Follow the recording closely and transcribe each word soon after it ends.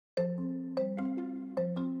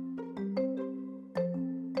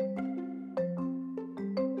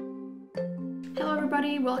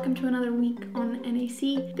everybody, welcome to another week on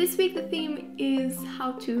NAC. This week the theme is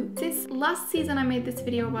how to. This last season I made this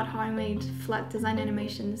video about how I made flat design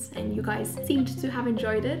animations and you guys seemed to have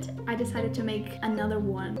enjoyed it. I decided to make another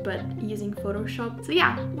one but using Photoshop. So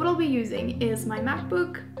yeah, what I'll be using is my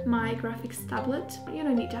MacBook, my graphics tablet. You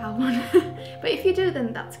don't need to have one, but if you do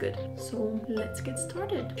then that's good. So let's get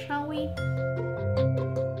started, shall we?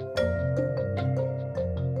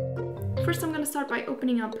 First I'm gonna start by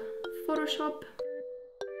opening up Photoshop.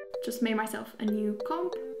 Just made myself a new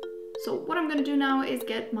comp. So what I'm gonna do now is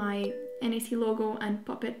get my NAC logo and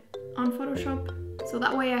pop it on Photoshop. So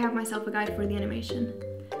that way I have myself a guide for the animation.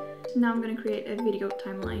 Now I'm gonna create a video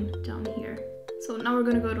timeline down here. So now we're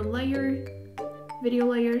gonna go to layer, video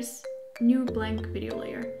layers, new blank video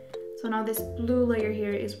layer. So now this blue layer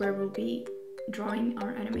here is where we'll be drawing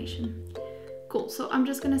our animation. Cool, so I'm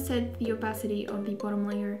just gonna set the opacity of the bottom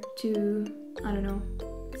layer to, I don't know,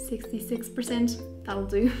 66%, that'll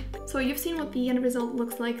do. So you've seen what the end result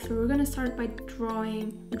looks like, so we're gonna start by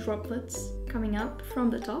drawing droplets coming up from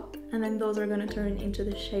the top, and then those are gonna turn into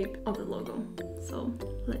the shape of the logo. So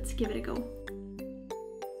let's give it a go.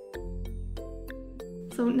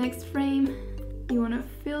 So next frame, you wanna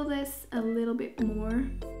fill this a little bit more.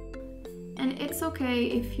 And it's okay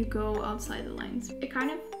if you go outside the lines. It kind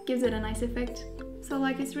of gives it a nice effect. So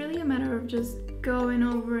like it's really a matter of just going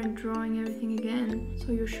over and drawing everything again.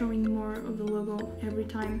 So you're showing more of the logo every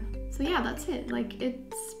time. So yeah, that's it. Like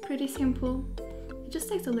it's pretty simple. It just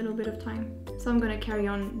takes a little bit of time. So I'm gonna carry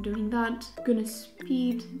on doing that. I'm gonna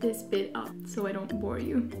speed this bit up so I don't bore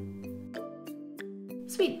you.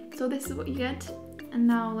 Sweet, so this is what you get. And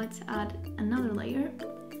now let's add another layer.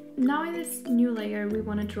 Now in this new layer, we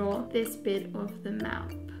want to draw this bit of the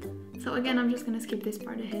map. So again, I'm just going to skip this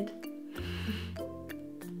part ahead.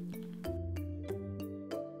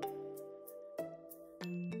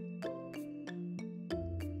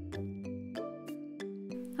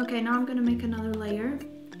 Okay, now I'm going to make another layer.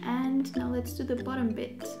 And now let's do the bottom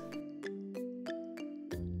bit.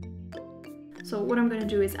 So what I'm going to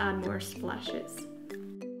do is add more splashes.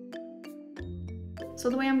 So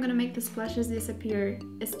the way I'm gonna make the splashes disappear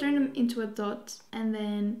is turn them into a dot and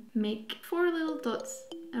then make 4 little dots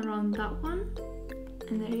around that one.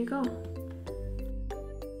 And there you go.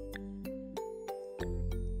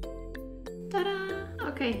 Ta-da!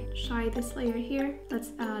 Okay, shy this layer here.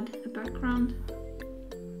 Let's add a background.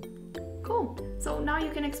 Cool. So now you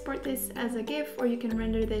can export this as a GIF or you can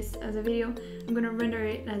render this as a video. I'm gonna render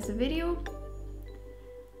it as a video.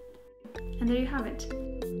 And there you have it.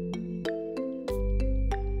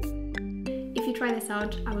 If you try this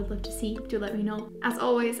out, I would love to see. Do let me know. As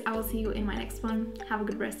always, I will see you in my next one. Have a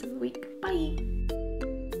good rest of the week. Bye!